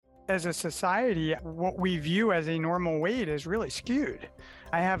As a society, what we view as a normal weight is really skewed.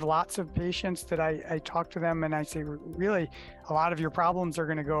 I have lots of patients that I talk to them and I say, really, a lot of your problems are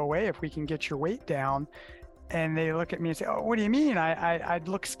going to go away if we can get your weight down. And they look at me and say, oh, what do you mean? I'd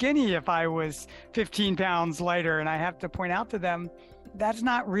look skinny if I was 15 pounds lighter. And I have to point out to them, that's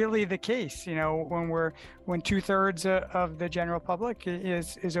not really the case. When 2/3 of the general public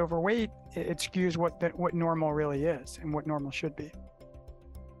is overweight, it skews what normal really is and what normal should be.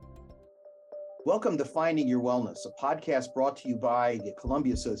 Welcome to Finding Your Wellness, a podcast brought to you by the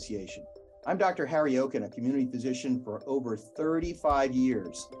Columbia Association. I'm Dr. Harry Oken, a community physician for over 35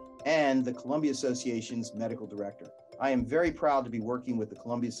 years and the Columbia Association's medical director. I am very proud to be working with the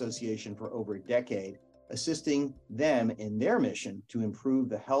Columbia Association for over a decade, assisting them in their mission to improve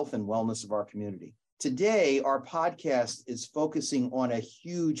the health and wellness of our community. Today, our podcast is focusing on a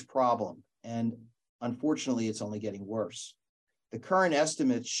huge problem, and unfortunately, it's only getting worse. The current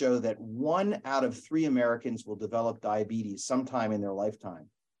estimates show that 1 out of 3 Americans will develop diabetes sometime in their lifetime.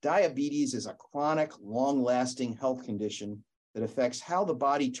 Diabetes is a chronic, long-lasting health condition that affects how the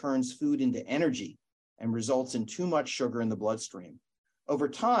body turns food into energy and results in too much sugar in the bloodstream. Over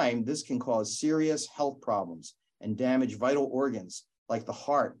time, this can cause serious health problems and damage vital organs like the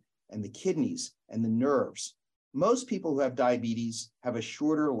heart and the kidneys and the nerves. Most people who have diabetes have a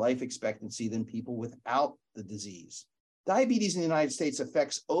shorter life expectancy than people without the disease. Diabetes in the United States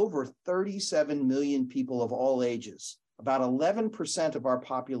affects over 37 million people of all ages. About 11% of our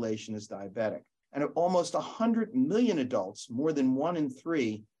population is diabetic. And almost 100 million adults, more than 1 in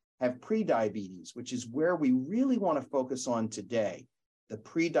 3, have prediabetes, which is where we really want to focus on today, the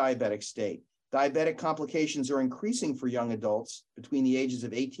pre-diabetic state. Diabetic complications are increasing for young adults between the ages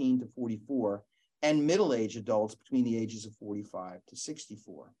of 18 to 44 and middle-aged adults between the ages of 45 to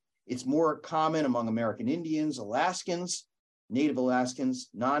 64. It's more common among American Indians, Alaskans, Native Alaskans,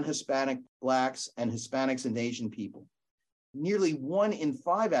 non-Hispanic Blacks, and Hispanics and Asian people. Nearly 1 in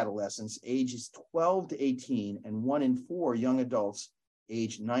 5 adolescents ages 12 to 18 and 1 in 4 young adults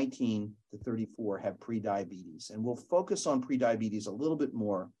aged 19 to 34 have prediabetes. And we'll focus on prediabetes a little bit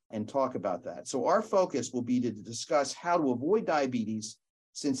more and talk about that. So our focus will be to discuss how to avoid diabetes,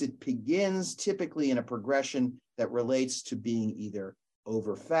 since it begins typically in a progression that relates to being either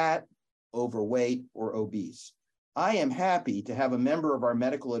over fat, overweight, or obese. I am happy to have a member of our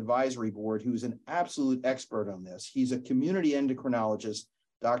medical advisory board who's an absolute expert on this. He's a community endocrinologist,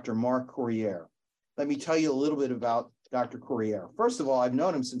 Dr. Mark Corriere. Let me tell you a little bit about Dr. Corriere. First of all, I've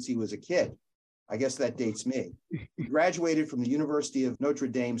known him since he was a kid. I guess that dates me. He graduated from the University of Notre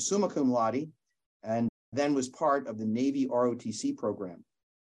Dame summa cum laude and then was part of the Navy ROTC program.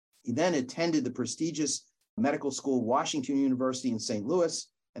 He then attended the prestigious medical school, Washington University in St. Louis,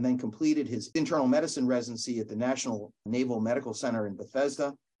 and then completed his internal medicine residency at the National Naval Medical Center in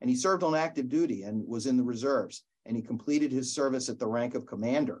Bethesda. And he served on active duty and was in the reserves. And he completed his service at the rank of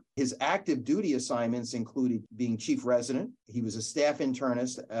commander. His active duty assignments included being chief resident. He was a staff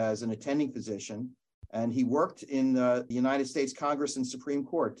internist as an attending physician. And he worked in the United States Congress and Supreme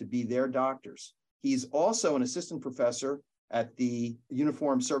Court to be their doctors. He's also an assistant professor at the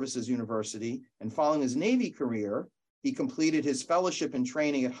Uniformed Services University, and following his Navy career, he completed his fellowship and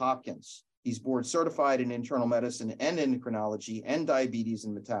training at Hopkins. He's board certified in internal medicine and endocrinology and diabetes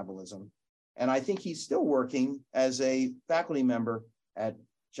and metabolism. And I think he's still working as a faculty member at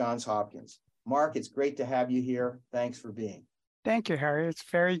Johns Hopkins. Mark, it's great to have you here. Thanks for being. Thank you, Harry. It's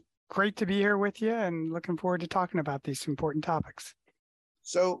very great to be here with you and looking forward to talking about these important topics.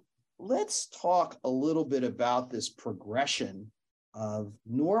 So let's talk a little bit about this progression of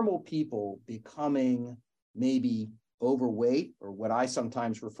normal people becoming maybe overweight, or what I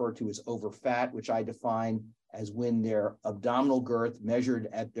sometimes refer to as overfat, which I define as when their abdominal girth measured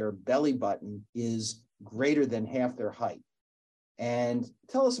at their belly button is greater than half their height. And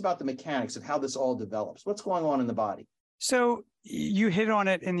tell us about the mechanics of how this all develops. What's going on in the body? So you hit on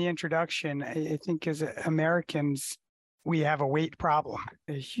it in the introduction. I think as Americans, we have a weight problem,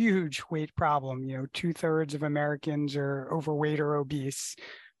 a huge weight problem. 2/3 of Americans are overweight or obese,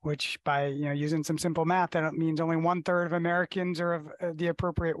 which by using some simple math, that means only 1/3 of Americans are of the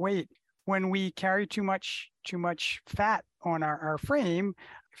appropriate weight. When we carry too much fat on our frame,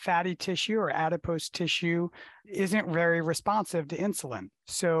 fatty tissue or adipose tissue isn't very responsive to insulin.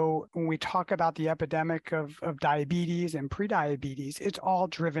 So when we talk about the epidemic of diabetes and prediabetes, it's all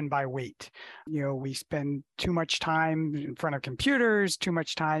driven by weight. We spend too much time in front of computers, too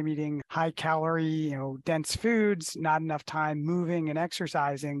much time eating high calorie, dense foods, not enough time moving and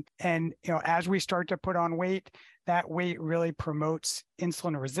exercising. And, as we start to put on weight, that weight really promotes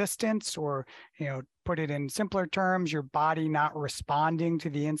insulin resistance or, put it in simpler terms, your body not responding to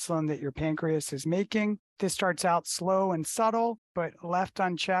the insulin that your pancreas is making. This starts out slow and subtle, but left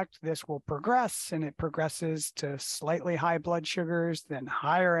unchecked, this will progress, and it progresses to slightly high blood sugars, then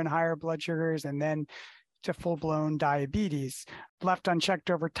higher and higher blood sugars, and then to full-blown diabetes. Left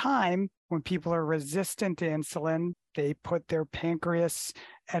unchecked over time, when people are resistant to insulin, they put their pancreas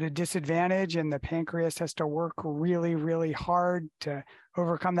at a disadvantage, and the pancreas has to work really, really hard to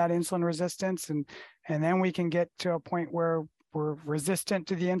overcome that insulin resistance. And then we can get to a point where we're resistant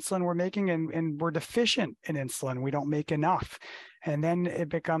to the insulin we're making, and we're deficient in insulin. We don't make enough. And then it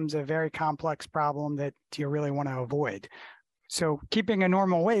becomes a very complex problem that you really want to avoid. So keeping a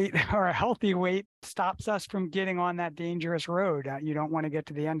normal weight or a healthy weight stops us from getting on that dangerous road. You don't want to get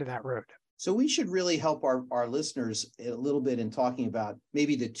to the end of that road. So we should really help our listeners a little bit in talking about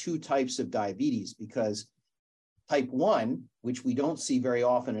maybe the two types of diabetes, because type 1, which we don't see very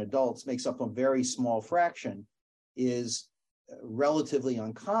often in adults, makes up a very small fraction, is relatively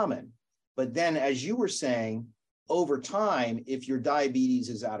uncommon. But then, as you were saying, over time, if your diabetes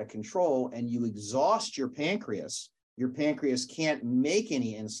is out of control and you exhaust your pancreas can't make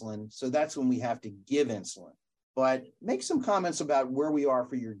any insulin. So that's when we have to give insulin. But make some comments about where we are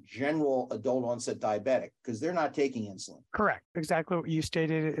for your general adult onset diabetic, because they're not taking insulin. Correct. Exactly what you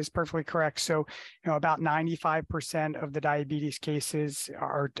stated is perfectly correct. So, about 95% of the diabetes cases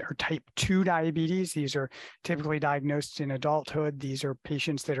are type 2 diabetes. These are typically diagnosed in adulthood. These are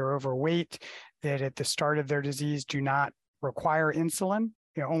patients that are overweight, that at the start of their disease do not require insulin.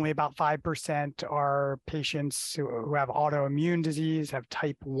 Only about 5% are patients who have autoimmune disease, have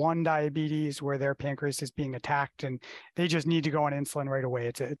type 1 diabetes, where their pancreas is being attacked and they just need to go on insulin right away.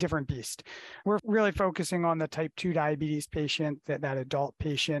 It's a different beast. We're really focusing on the type 2 diabetes patient, that adult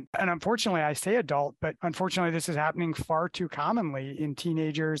patient. And unfortunately, I say adult, but unfortunately, this is happening far too commonly in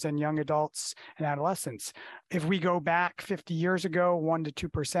teenagers and young adults and adolescents. If we go back 50 years ago, 1 to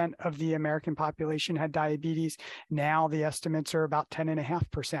 2% of the American population had diabetes. Now the estimates are about 10.5%.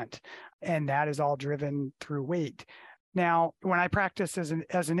 And that is all driven through weight. Now, when I practiced as an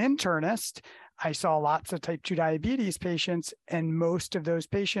internist, I saw lots of type 2 diabetes patients, and most of those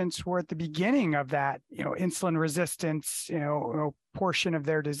patients were at the beginning of that, insulin resistance, portion of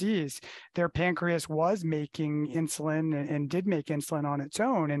their disease. Their pancreas was making insulin and did make insulin on its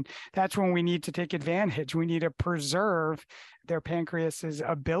own. And that's when we need to take advantage. We need to preserve their pancreas's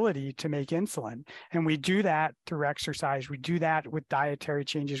ability to make insulin. And we do that through exercise. We do that with dietary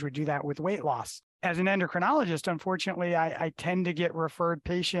changes. We do that with weight loss. As an endocrinologist, unfortunately, I tend to get referred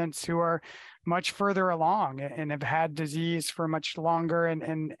patients who are much further along and have had disease for much longer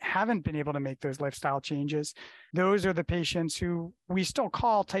and haven't been able to make those lifestyle changes. Those are the patients who we still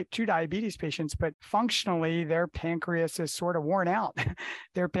call type 2 diabetes patients, but functionally, their pancreas is sort of worn out.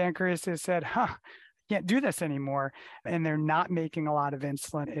 Their pancreas has said, can't do this anymore. And they're not making a lot of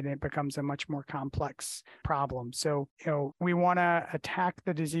insulin, and it becomes a much more complex problem. So, we want to attack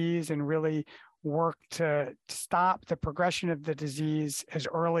the disease and really work to stop the progression of the disease as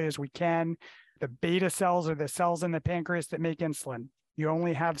early as we can. The beta cells are the cells in the pancreas that make insulin. You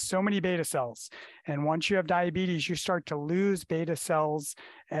only have so many beta cells. And once you have diabetes, you start to lose beta cells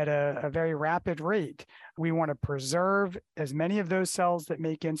at a very rapid rate. We want to preserve as many of those cells that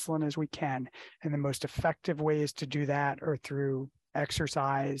make insulin as we can. And the most effective ways to do that are through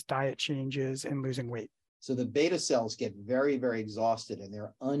exercise, diet changes, and losing weight. So the beta cells get very, very exhausted, and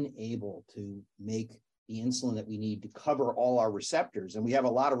they're unable to make the insulin that we need to cover all our receptors. And we have a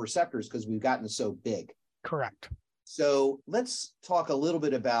lot of receptors because we've gotten so big. Correct. So let's talk a little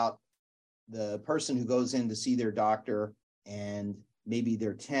bit about the person who goes in to see their doctor, and maybe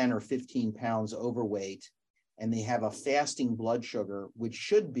they're 10 or 15 pounds overweight, and they have a fasting blood sugar, which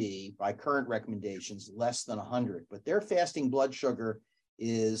should be, by current recommendations, less than 100. But their fasting blood sugar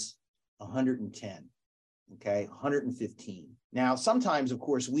is 110. Okay, 115. Now, sometimes, of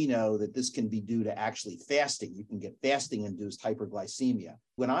course, we know that this can be due to actually fasting. You can get fasting-induced hyperglycemia.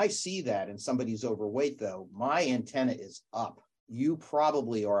 When I see that and somebody's overweight, though, my antenna is up. You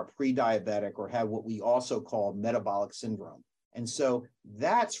probably are a pre-diabetic or have what we also call metabolic syndrome. And so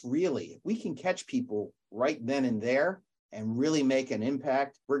that's really, if we can catch people right then and there and really make an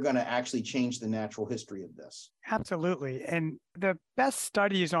impact, we're going to actually change the natural history of this. Absolutely. And the best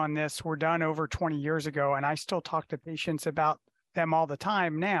studies on this were done over 20 years ago, and I still talk to patients about them all the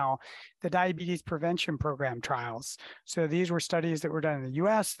time now, the diabetes prevention program trials. So these were studies that were done in the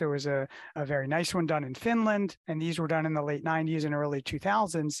US. There was a very nice one done in Finland, and these were done in the late 90s and early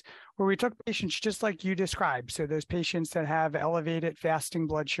 2000s, where we took patients just like you described. So those patients that have elevated fasting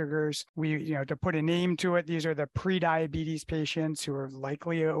blood sugars, to put a name to it, these are the pre-diabetes patients who are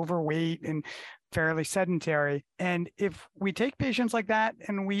likely overweight and fairly sedentary. And if we take patients like that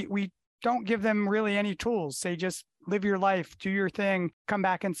and we don't give them really any tools, say just live your life, do your thing, come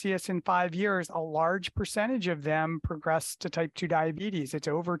back and see us in 5 years, a large percentage of them progress to type 2 diabetes. It's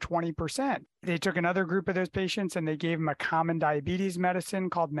over 20%. They took another group of those patients and they gave them a common diabetes medicine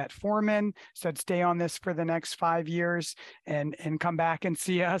called metformin, said stay on this for the next 5 years and come back and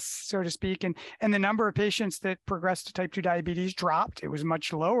see us, so to speak. And the number of patients that progressed to type 2 diabetes dropped. It was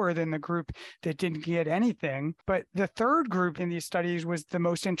much lower than the group that didn't get anything. But the third group in these studies was the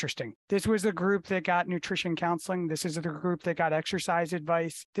most interesting. This was the group that got nutrition counseling. This is the group that got exercise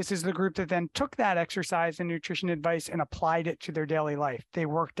advice. This is the group that then took that exercise and nutrition advice and applied it to their daily life. They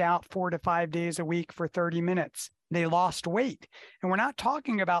worked out 4 to 5 days a week for 30 minutes. They lost weight. And we're not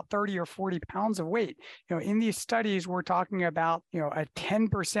talking about 30 or 40 pounds of weight. In these studies, we're talking about, a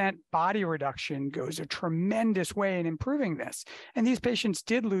 10% body reduction goes a tremendous way in improving this. And these patients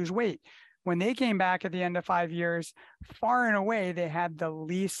did lose weight. When they came back at the end of 5 years, far and away, they had the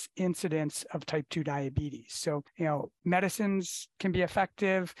least incidence of type 2 diabetes. So, medicines can be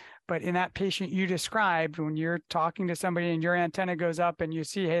effective, but in that patient you described, when you're talking to somebody and your antenna goes up and you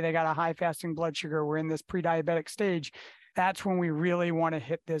see, hey, they got a high fasting blood sugar, we're in this pre-diabetic stage, that's when we really want to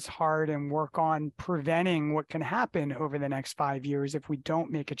hit this hard and work on preventing what can happen over the next 5 years if we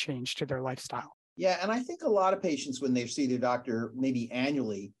don't make a change to their lifestyle. Yeah, and I think a lot of patients, when they see their doctor maybe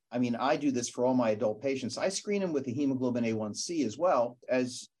annually, I do this for all my adult patients. I screen them with the hemoglobin A1C as well.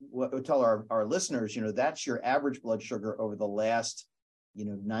 As what we tell our listeners, that's your average blood sugar over the last,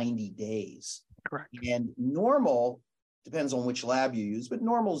 90 days. Correct. And normal, depends on which lab you use, but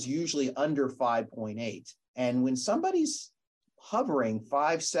normal is usually under 5.8. And when somebody's hovering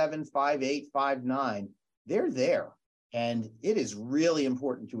 5.7, 5.8, 5.9, they're there. And it is really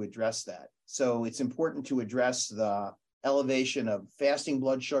important to address that. So it's important to address the elevation of fasting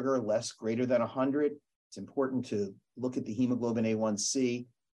blood sugar, greater than 100. It's important to look at the hemoglobin A1C,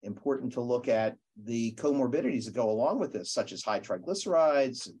 important to look at the comorbidities that go along with this, such as high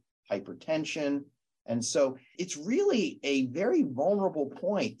triglycerides, hypertension. And so it's really a very vulnerable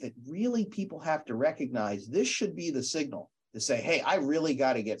point that really people have to recognize. This should be the signal to say, hey, I really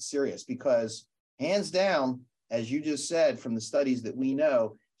got to get serious, because hands down, as you just said, from the studies that we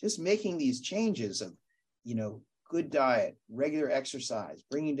know, just making these changes of, good diet, regular exercise,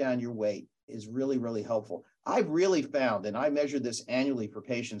 bringing down your weight is really, really helpful. I've really found, and I measure this annually for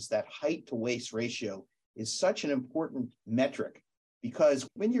patients, that height to waist ratio is such an important metric, because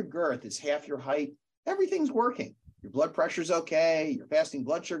when your girth is half your height, everything's working. Your blood pressure's okay, your fasting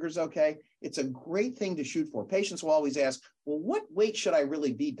blood sugar's okay. It's a great thing to shoot for. Patients will always ask, well, what weight should I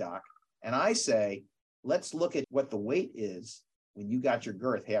really be, doc? And I say, let's look at what the weight is when you got your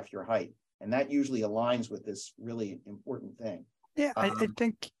girth half your height. And that usually aligns with this really important thing. Yeah, I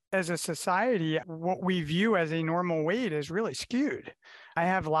think as a society, what we view as a normal weight is really skewed. I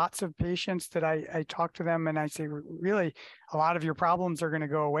have lots of patients that I talk to them and I say, really, a lot of your problems are going to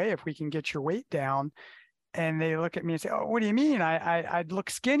go away if we can get your weight down. And they look at me and say, oh, what do you mean? I'd look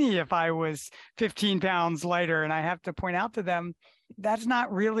skinny if I was 15 pounds lighter. And I have to point out to them, that's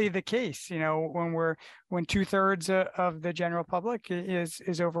not really the case. When 2/3 of the general public is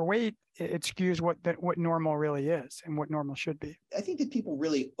overweight, it skews what normal really is and what normal should be. I think that people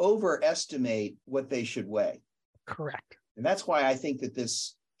really overestimate what they should weigh. Correct. And that's why I think that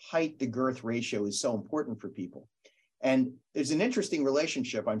this height to girth ratio is so important for people. And there's an interesting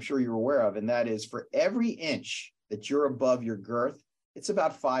relationship I'm sure you're aware of, and that is for every inch that you're above your girth, it's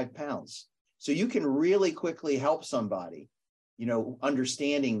about 5 pounds. So you can really quickly help somebody,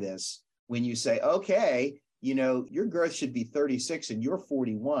 understanding this when you say, okay, your girth should be 36 and you're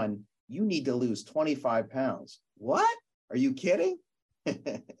 41, you need to lose 25 pounds. What? Are you kidding?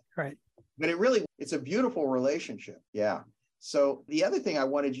 Right. But it's a beautiful relationship. Yeah. So the other thing I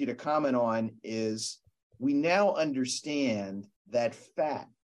wanted you to comment on is, we now understand that fat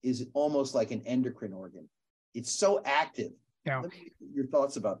is almost like an endocrine organ. It's so active. Yeah. Your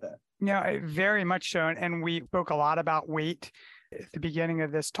thoughts about that? Yeah, very much so. And we spoke a lot about weight at the beginning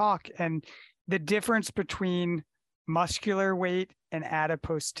of this talk, and the difference between muscular weight and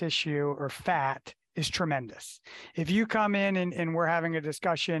adipose tissue or fat is tremendous. If you come in and we're having a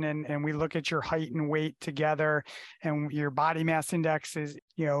discussion and we look at your height and weight together and your body mass index is,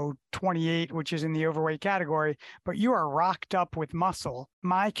 28, which is in the overweight category, but you are rocked up with muscle,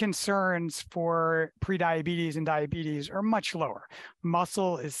 my concerns for prediabetes and diabetes are much lower.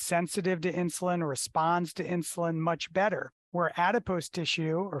 Muscle is sensitive to insulin, responds to insulin much better, where adipose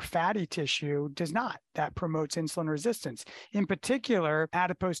tissue or fatty tissue does not. That promotes insulin resistance. In particular,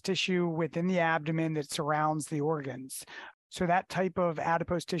 adipose tissue within the abdomen that surrounds the organs. So that type of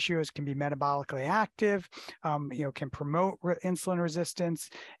adipose tissue can be metabolically active, can promote insulin resistance,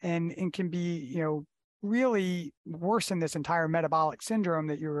 and can be, really worsen this entire metabolic syndrome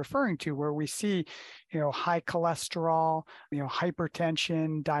that you're referring to, where we see, high cholesterol,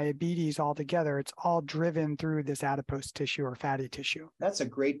 hypertension, diabetes all together. It's all driven through this adipose tissue or fatty tissue. That's a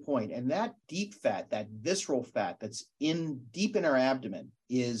great point. And that deep fat, that visceral fat that's deep in our abdomen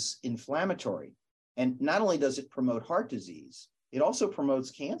is inflammatory. And not only does it promote heart disease, it also promotes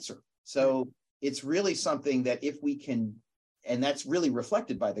cancer. So it's really something that if we can, and that's really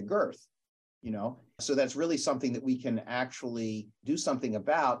reflected by the girth, so that's really something that we can actually do something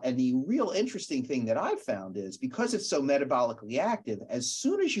about. And the real interesting thing that I've found is because it's so metabolically active, as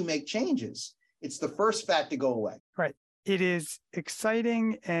soon as you make changes, it's the first fat to go away. Right. It is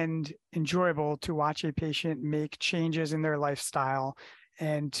exciting and enjoyable to watch a patient make changes in their lifestyle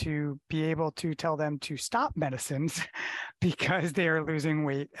and to be able to tell them to stop medicines because they are losing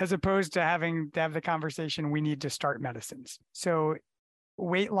weight, as opposed to having to have the conversation, we need to start medicines. So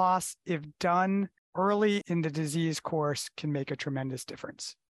weight loss, if done early in the disease course, can make a tremendous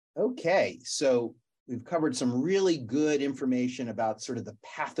difference. Okay, so we've covered some really good information about sort of the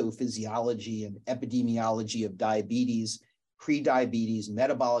pathophysiology and epidemiology of diabetes, prediabetes,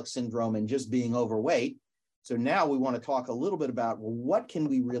 metabolic syndrome, and just being overweight. So now we want to talk a little bit about, well, what can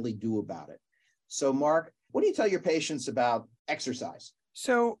we really do about it? So Mark, what do you tell your patients about exercise?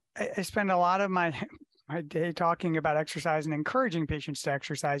 So I spend a lot of my day talking about exercise and encouraging patients to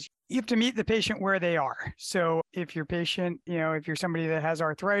exercise. You have to meet the patient where they are. So if your patient, if you're somebody that has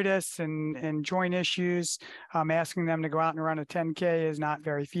arthritis and joint issues, asking them to go out and run a 10K is not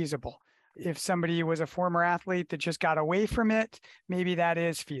very feasible. If somebody was a former athlete that just got away from it, maybe that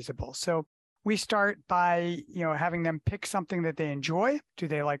is feasible. So we start by, having them pick something that they enjoy. Do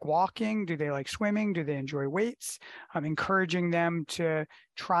they like walking? Do they like swimming? Do they enjoy weights? I'm encouraging them to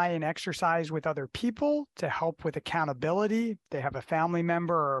try and exercise with other people to help with accountability. If they have a family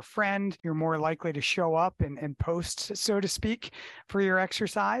member or a friend, you're more likely to show up and post, so to speak, for your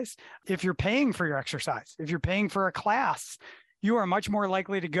exercise. If you're paying for your exercise, if you're paying for a class, you are much more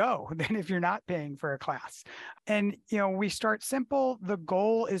likely to go than if you're not paying for a class. And, we start simple. The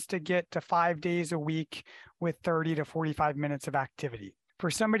goal is to get to 5 days a week with 30 to 45 minutes of activity. For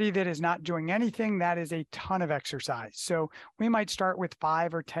somebody that is not doing anything, that is a ton of exercise. So we might start with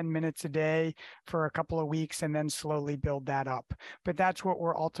 5 or 10 minutes a day for a couple of weeks and then slowly build that up. But that's what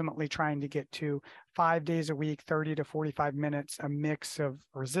we're ultimately trying to get to. 5 days a week, 30 to 45 minutes, a mix of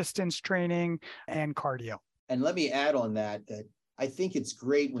resistance training and cardio. And let me add on that I think it's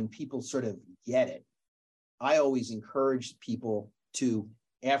great when people sort of get it. I always encourage people to,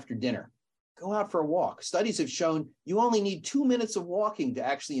 after dinner, go out for a walk. Studies have shown you only need 2 minutes of walking to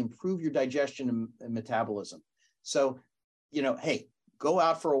actually improve your digestion and metabolism. So, hey, go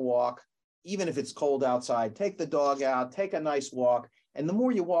out for a walk, even if it's cold outside, take the dog out, take a nice walk. And the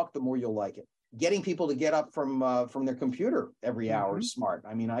more you walk, the more you'll like it. Getting people to get up from their computer every hour is smart.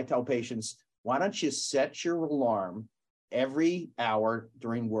 I mean, I tell patients, why don't you set your alarm every hour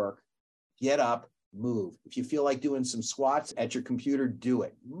during work, get up, move. If you feel like doing some squats at your computer, do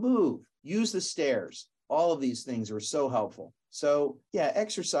it. Move, use the stairs. All of these things are so helpful. So yeah,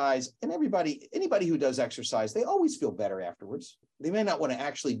 exercise, and anybody who does exercise, they always feel better afterwards. They may not want to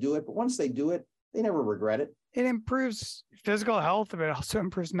actually do it, but once they do it, they never regret it. It improves physical health, but it also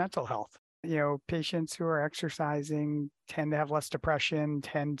improves mental health. Patients who are exercising tend to have less depression,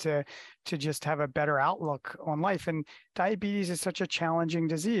 tend to just have a better outlook on life. And diabetes is such a challenging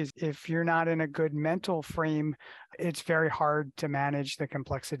disease. If you're not in a good mental frame, it's very hard to manage the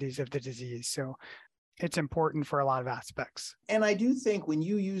complexities of the disease. So it's important for a lot of aspects. And I do think when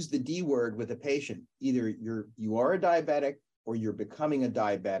you use the D word with a patient, either you are a diabetic or you're becoming a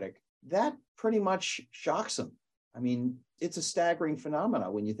diabetic, that pretty much shocks them. I mean, it's a staggering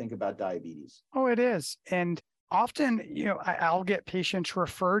phenomenon when you think about diabetes. Oh, it is. And often, I'll get patients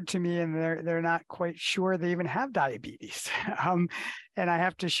referred to me and they're not quite sure they even have diabetes. And I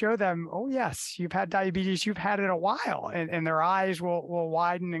have to show them, oh, yes, you've had diabetes, you've had it a while, and their eyes will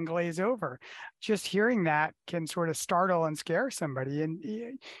widen and glaze over. Just hearing that can sort of startle and scare somebody. And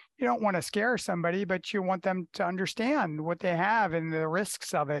you don't want to scare somebody, but you want them to understand what they have and the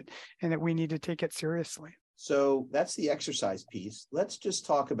risks of it, and that we need to take it seriously. So that's the exercise piece. Let's just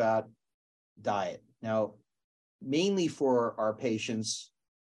talk about diet. Now, mainly for our patients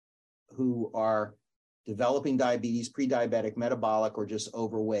who are developing diabetes, pre-diabetic, metabolic, or just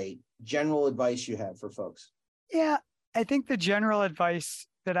overweight, general advice you have for folks? Yeah, I think the general advice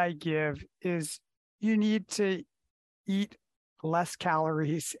that I give is you need to eat less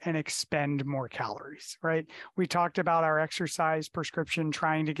calories and expend more calories, right? We talked about our exercise prescription,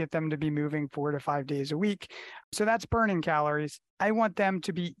 trying to get them to be moving 4 to 5 days a week. So that's burning calories. I want them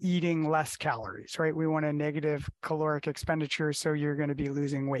to be eating less calories, right? We want a negative caloric expenditure, so you're going to be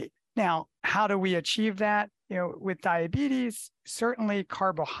losing weight. Now, how do we achieve that? With diabetes, certainly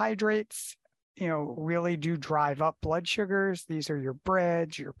carbohydrates, really do drive up blood sugars. These are your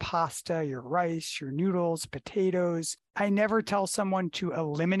breads, your pasta, your rice, your noodles, potatoes. I never tell someone to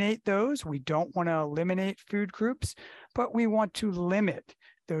eliminate those. We don't want to eliminate food groups, but we want to limit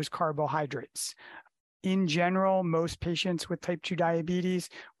those carbohydrates. In general, most patients with type 2 diabetes,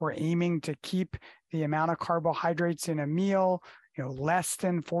 we're aiming to keep the amount of carbohydrates in a meal, less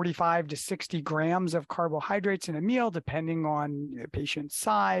than 45 to 60 grams of carbohydrates in a meal, depending on the patient's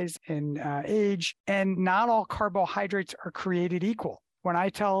size and age. And not all carbohydrates are created equal. When I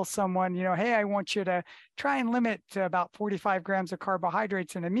tell someone, hey, I want you to try and limit to about 45 grams of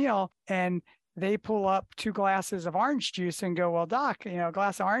carbohydrates in a meal, and they pull up 2 glasses of orange juice and go, well, doc, a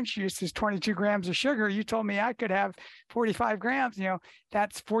glass of orange juice is 22 grams of sugar. You told me I could have 45 grams,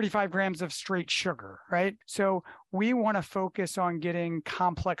 that's 45 grams of straight sugar, right? So we want to focus on getting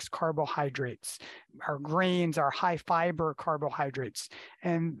complex carbohydrates, our grains, our high fiber carbohydrates.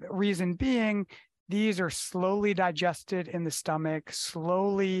 And the reason being, these are slowly digested in the stomach,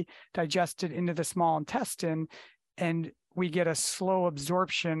 slowly digested into the small intestine, and we get a slow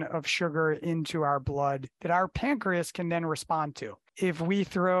absorption of sugar into our blood that our pancreas can then respond to. If we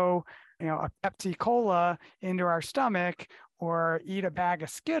throw, a Pepsi Cola into our stomach or eat a bag of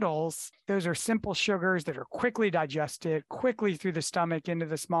Skittles, those are simple sugars that are quickly digested, quickly through the stomach into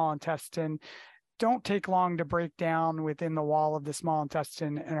the small intestine, don't take long to break down within the wall of the small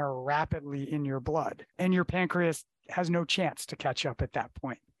intestine, and are rapidly in your blood. And your pancreas has no chance to catch up at that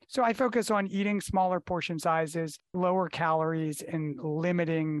point. So I focus on eating smaller portion sizes, lower calories, and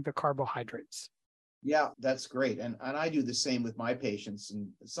limiting the carbohydrates. Yeah, that's great. And I do the same with my patients. And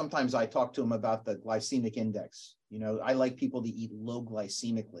sometimes I talk to them about the glycemic index. I like people to eat low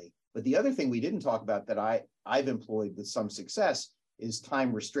glycemically. But the other thing we didn't talk about that I've employed with some success is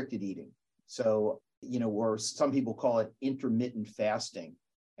time restricted eating. So, or some people call it intermittent fasting.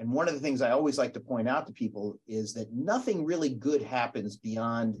 And one of the things I always like to point out to people is that nothing really good happens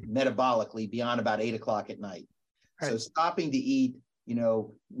metabolically beyond about 8 o'clock at night. Right. So stopping to eat,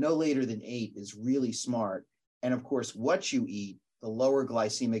 no later than 8 is really smart. And of course, what you eat, the lower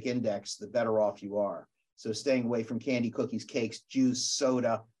glycemic index, the better off you are. So staying away from candy, cookies, cakes, juice,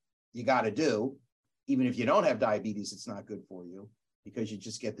 soda, you got to do. Even if you don't have diabetes, it's not good for you because you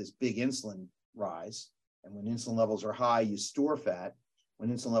just get this big insulin rise. And when insulin levels are high, you store fat. When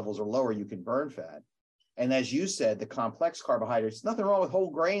insulin levels are lower, you can burn fat. And as you said, the complex carbohydrates, nothing wrong with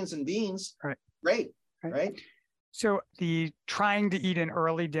whole grains and beans. Right. Great, right? So the trying to eat an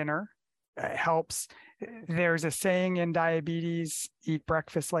early dinner helps. There's a saying in diabetes, eat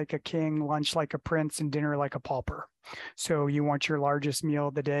breakfast like a king, lunch like a prince, and dinner like a pauper. So you want your largest meal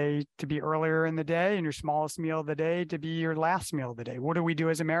of the day to be earlier in the day and your smallest meal of the day to be your last meal of the day. What do we do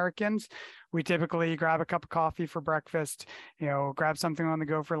as Americans? We typically grab a cup of coffee for breakfast, grab something on the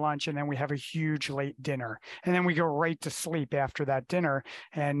go for lunch, and then we have a huge late dinner. And then we go right to sleep after that dinner,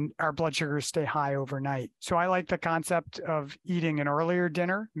 and our blood sugars stay high overnight. So I like the concept of eating an earlier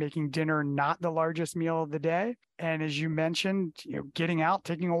dinner, making dinner not the largest meal of the day. And as you mentioned, getting out,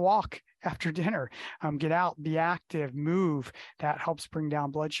 taking a walk after dinner, get out, be active, move. That helps bring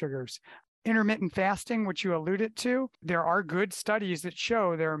down blood sugars. Intermittent fasting, which you alluded to, there are good studies that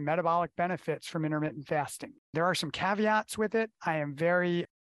show there are metabolic benefits from intermittent fasting. There are some caveats with it. I am very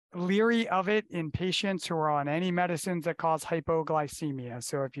leery of it in patients who are on any medicines that cause hypoglycemia.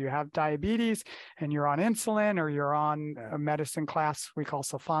 So if you have diabetes and you're on insulin or you're on a medicine class we call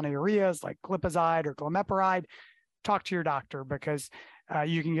sulfonylureas like glipizide or glimepiride, talk to your doctor because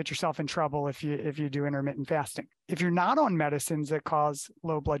you can get yourself in trouble if you do intermittent fasting. If you're not on medicines that cause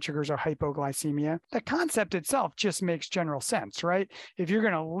low blood sugars or hypoglycemia, the concept itself just makes general sense, right? If you're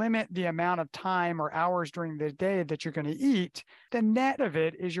going to limit the amount of time or hours during the day that you're going to eat, the net of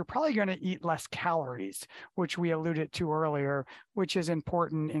it is you're probably going to eat less calories, which we alluded to earlier, which is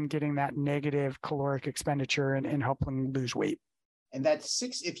important in getting that negative caloric expenditure and helping lose weight. And that's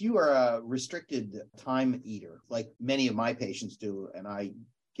if you are a restricted time eater, like many of my patients do, and I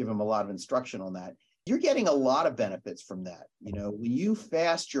give them a lot of instruction on that, you're getting a lot of benefits from that. When you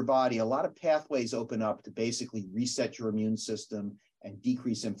fast your body, a lot of pathways open up to basically reset your immune system and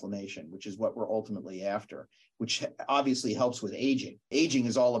decrease inflammation, which is what we're ultimately after, which obviously helps with aging. Aging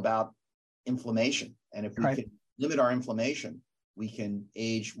is all about inflammation. And if we can limit our inflammation, we can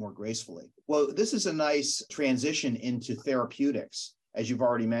age more gracefully. Well, this is a nice transition into therapeutics, as you've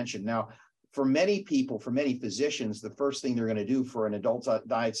already mentioned. Now, for many people, for many physicians, the first thing they're going to do for an adult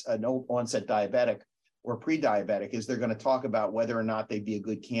onset diabetic or pre-diabetic is they're going to talk about whether or not they'd be a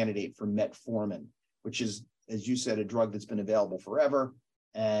good candidate for metformin, which is, as you said, a drug that's been available forever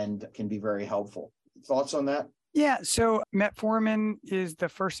and can be very helpful. Thoughts on that? Yeah, so metformin is the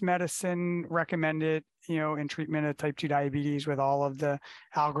first medicine recommended, in treatment of type 2 diabetes with all of the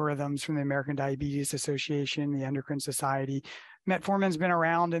algorithms from the American Diabetes Association, the Endocrine Society. Metformin's been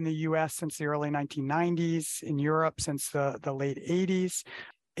around in the US since the early 1990s, in Europe since the late 80s.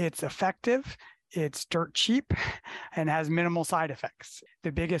 It's effective. It's dirt cheap and has minimal side effects.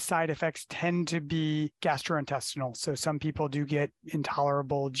 The biggest side effects tend to be gastrointestinal. So some people do get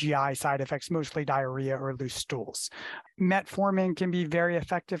intolerable GI side effects, mostly diarrhea or loose stools. Metformin can be very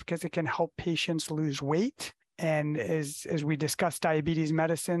effective because it can help patients lose weight. And as we discuss diabetes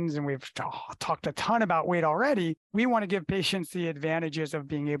medicines, and we've talked a ton about weight already, we want to give patients the advantages of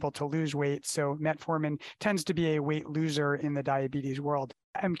being able to lose weight. So metformin tends to be a weight loser in the diabetes world.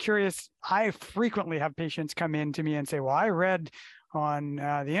 I'm curious, I frequently have patients come in to me and say, well, I read on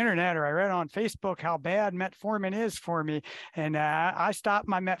the internet or I read on Facebook how bad metformin is for me. And I stopped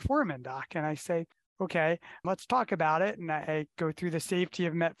my metformin, doc. And I say, okay, let's talk about it. And I go through the safety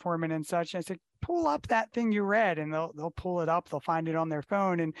of metformin and such. And I say, pull up that thing you read, and they'll pull it up. They'll find it on their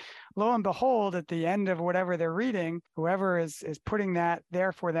phone. And lo and behold, at the end of whatever they're reading, whoever is putting that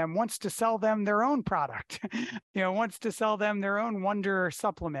there for them wants to sell them their own product, wants to sell them their own wonder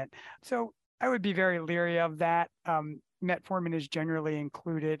supplement. So I would be very leery of that. Metformin is generally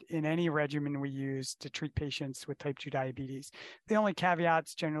included in any regimen we use to treat patients with type 2 diabetes. The only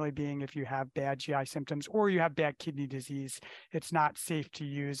caveats generally being if you have bad GI symptoms or you have bad kidney disease, it's not safe to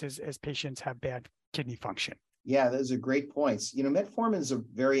use as patients have bad kidney function. Yeah, those are great points. Metformin is a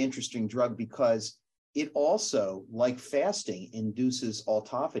very interesting drug because it also, like fasting, induces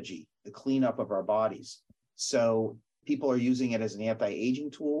autophagy, the cleanup of our bodies. So people are using it as an anti-aging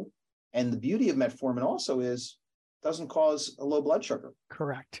tool. And the beauty of metformin also is doesn't cause a low blood sugar.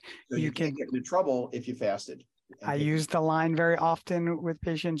 Correct. So you can't get into trouble if you fasted. I use the line very often with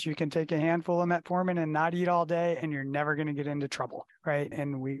patients, you can take a handful of metformin and not eat all day, and you're never going to get into trouble, right?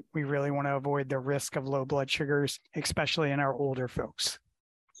 And we really want to avoid the risk of low blood sugars, especially in our older folks.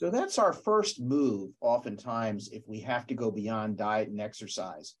 So that's our first move, oftentimes, if we have to go beyond diet and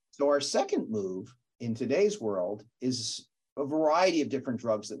exercise. So our second move in today's world is a variety of different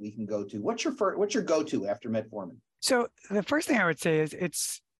drugs that we can go to. What's your go-to after metformin? So the first thing I would say is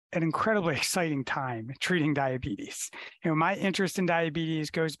it's an incredibly exciting time treating diabetes. My interest in diabetes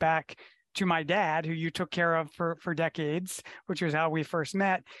goes back to my dad, who you took care of for decades, which was how we first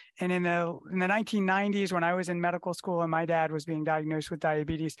met. And in the 1990s, when I was in medical school and my dad was being diagnosed with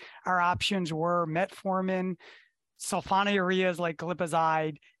diabetes, our options were metformin, sulfonylureas like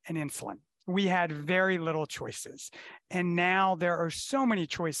glipizide, and insulin. We had very little choices. And now there are so many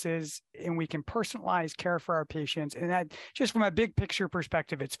choices, and we can personalize care for our patients. And that, just from a big picture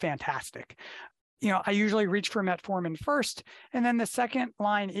perspective, it's fantastic. I usually reach for metformin first, and then the second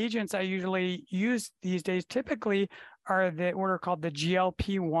line agents I usually use these days typically are what are called the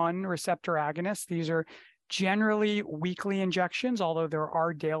GLP-1 receptor agonists. These are generally weekly injections, although there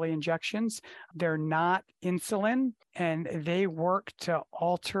are daily injections. They're not insulin, and they work to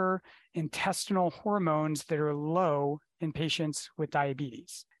alter intestinal hormones that are low in patients with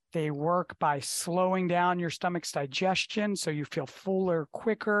diabetes. They work by slowing down your stomach's digestion so you feel fuller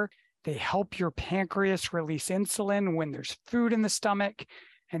quicker. They help your pancreas release insulin when there's food in the stomach,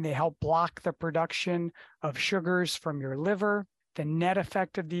 and they help block the production of sugars from your liver. The net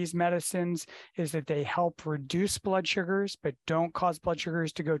effect of these medicines is that they help reduce blood sugars, but don't cause blood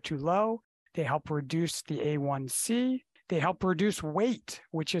sugars to go too low. They help reduce the A1C. They help reduce weight,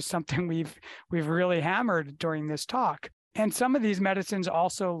 which is something we've really hammered during this talk. And some of these medicines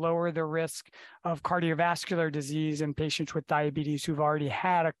also lower the risk of cardiovascular disease in patients with diabetes who've already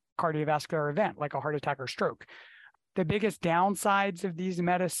had a cardiovascular event, like a heart attack or stroke. The biggest downsides of these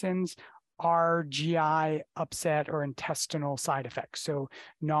medicines are GI upset or intestinal side effects. So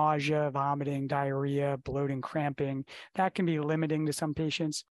nausea, vomiting, diarrhea, bloating, cramping, that can be limiting to some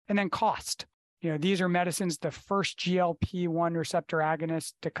patients. And then cost. These are medicines. The first GLP-1 receptor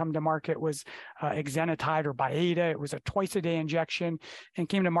agonist to come to market was exenatide or Byetta. It was a twice-a-day injection and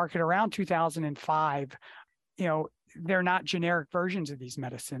came to market around 2005. They're not generic versions of these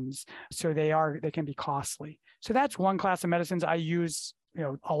medicines, so they can be costly. So that's one class of medicines I use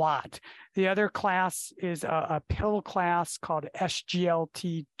a lot. The other class is a pill class called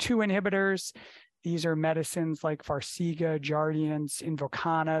SGLT2 inhibitors. These are medicines like Farxiga, Jardiance,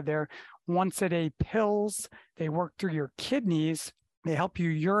 Invokana. They're once-a-day pills. They work through your kidneys. They help you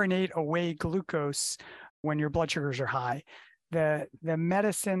urinate away glucose when your blood sugars are high. The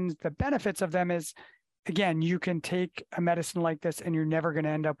medicines, the benefits of them is, again, you can take a medicine like this and you're never going to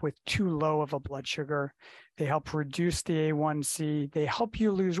end up with too low of a blood sugar. They help reduce the A1C. They help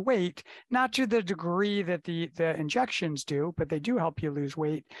you lose weight, not to the degree that the injections do, but they do help you lose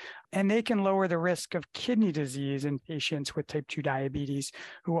weight. And they can lower the risk of kidney disease in patients with type 2 diabetes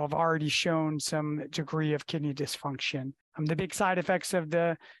who have already shown some degree of kidney dysfunction. The big side effects of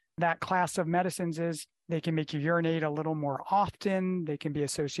that class of medicines is they can make you urinate a little more often. They can be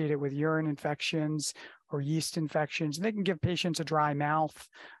associated with urine infections or yeast infections. They can give patients a dry mouth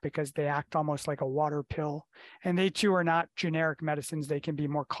because they act almost like a water pill. And they too are not generic medicines. They can be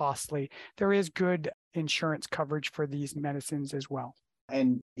more costly. There is good insurance coverage for these medicines as well.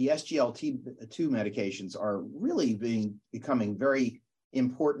 And the SGLT2 medications are really becoming very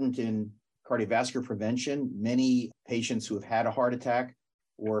important in cardiovascular prevention. Many patients who have had a heart attack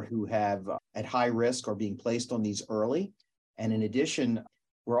or who have at high risk are being placed on these early. And in addition,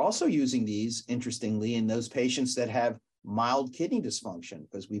 we're also using these, interestingly, in those patients that have mild kidney dysfunction,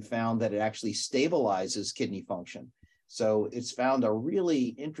 because we found that it actually stabilizes kidney function. So it's found a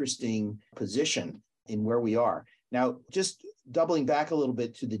really interesting position in where we are. Now, just doubling back a little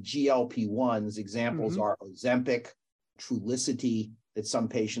bit to the GLP-1s, examples are Ozempic, Trulicity, that some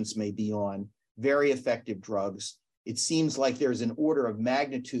patients may be on, very effective drugs. It seems like there's an order of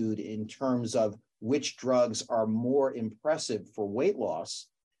magnitude in terms of which drugs are more impressive for weight loss.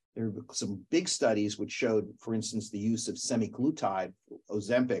 There are some big studies which showed, for instance, the use of semaglutide,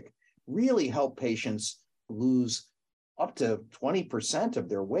 Ozempic, really helped patients lose up to 20% of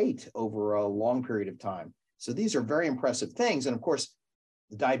their weight over a long period of time. So these are very impressive things. And of course,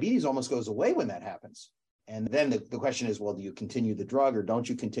 the diabetes almost goes away when that happens. And then the question is, well, do you continue the drug or don't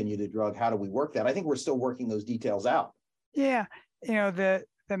you continue the drug? How do we work that? I think we're still working those details out. Yeah. The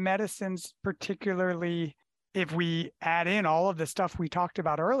medicines, particularly if we add in all of the stuff we talked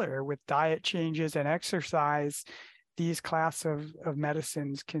about earlier with diet changes and exercise, these class of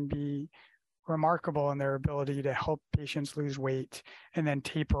medicines can be remarkable in their ability to help patients lose weight and then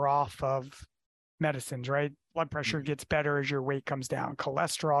taper off of medicines, right? Blood pressure gets better as your weight comes down.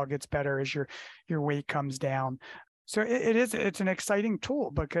 Cholesterol gets better as your weight comes down. So it's an exciting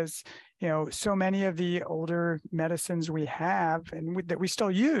tool because, so many of the older medicines we have and that we still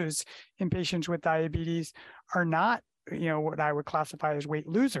use in patients with diabetes are not, what I would classify as weight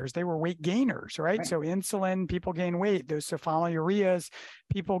losers. They were weight gainers, right? So insulin, people gain weight. Those sulfonylureas,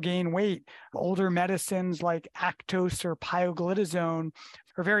 people gain weight. Older medicines like Actos or pioglitazone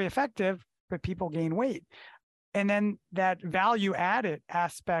are very effective, but people gain weight. And then that value added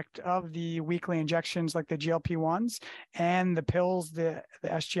aspect of the weekly injections like the GLP-1s and the pills, the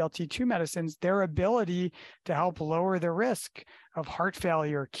SGLT2 medicines, their ability to help lower the risk of heart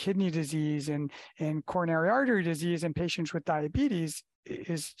failure, kidney disease, and coronary artery disease in patients with diabetes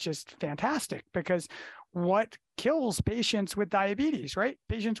is just fantastic, because what kills patients with diabetes, right?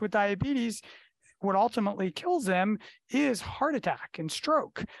 Patients with diabetes, what ultimately kills them is heart attack and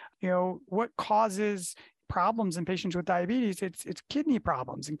stroke. What causes problems in patients with diabetes? It's kidney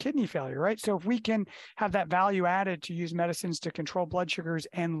problems and kidney failure, right? So if we can have that value added to use medicines to control blood sugars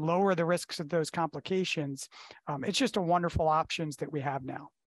and lower the risks of those complications, it's just a wonderful options that we have now.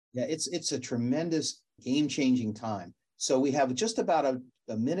 Yeah, it's a tremendous game-changing time. So we have just about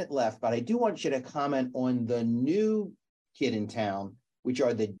a minute left, but I do want you to comment on the new kid in town, which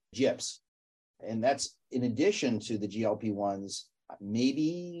are the GIPs. And that's in addition to the GLP-1s,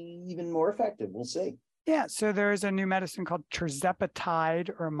 maybe even more effective. We'll see. Yeah, so there's a new medicine called tirzepatide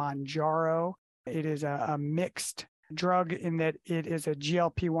or Mounjaro. It is a mixed drug in that it is a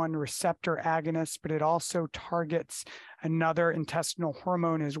GLP-1 receptor agonist, but it also targets another intestinal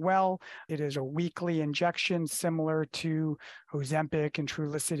hormone as well. It is a weekly injection similar to Ozempic and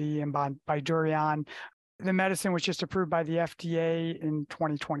Trulicity and Bydureon. The medicine was just approved by the FDA in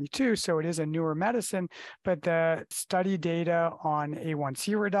 2022, so it is a newer medicine, but the study data on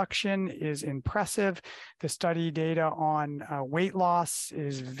A1C reduction is impressive. The study data on weight loss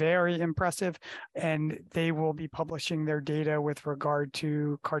is very impressive, and they will be publishing their data with regard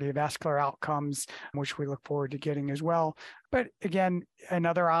to cardiovascular outcomes, which we look forward to getting as well. But again,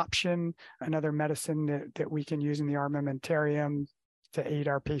 another option, another medicine that we can use in the armamentarium to aid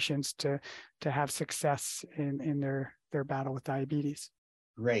our patients to have success in their battle with diabetes.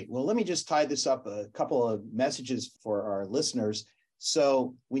 Great. Well, let me just tie this up, a couple of messages for our listeners.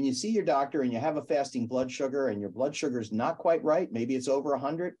 So when you see your doctor and you have a fasting blood sugar and your blood sugar is not quite right, maybe it's over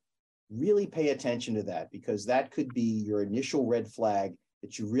 100, really pay attention to that, because that could be your initial red flag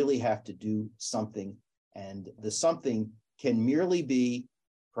that you really have to do something. And the something can merely be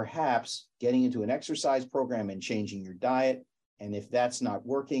perhaps getting into an exercise program and changing your diet. And if that's not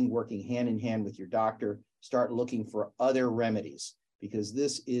working hand in hand with your doctor, start looking for other remedies, because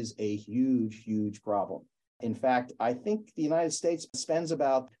this is a huge, huge problem. In fact, I think the United States spends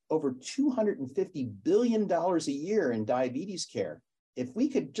about over $250 billion a year in diabetes care. If we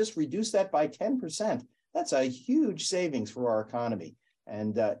could just reduce that by 10%, that's a huge savings for our economy,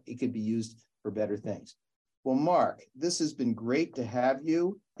 and it could be used for better things. Well, Mark, this has been great to have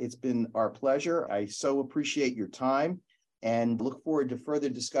you. It's been our pleasure. I so appreciate your time and look forward to further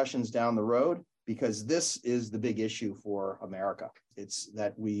discussions down the road, because this is the big issue for America. It's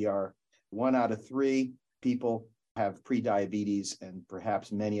that we are 1 out of 3 people have prediabetes, and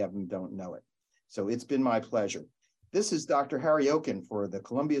perhaps many of them don't know it. So it's been my pleasure. This is Dr. Harry Oken for the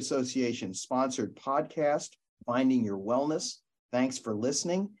Columbia Association sponsored podcast, Finding Your Wellness. Thanks for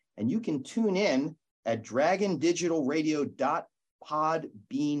listening. And you can tune in at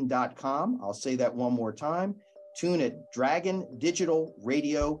dragondigitalradio.podbean.com. I'll say that one more time. Tune at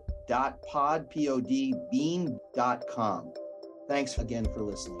dragondigitalradio.podbean.com. Thanks again for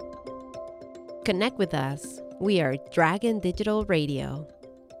listening. Connect with us. We are Dragon Digital Radio.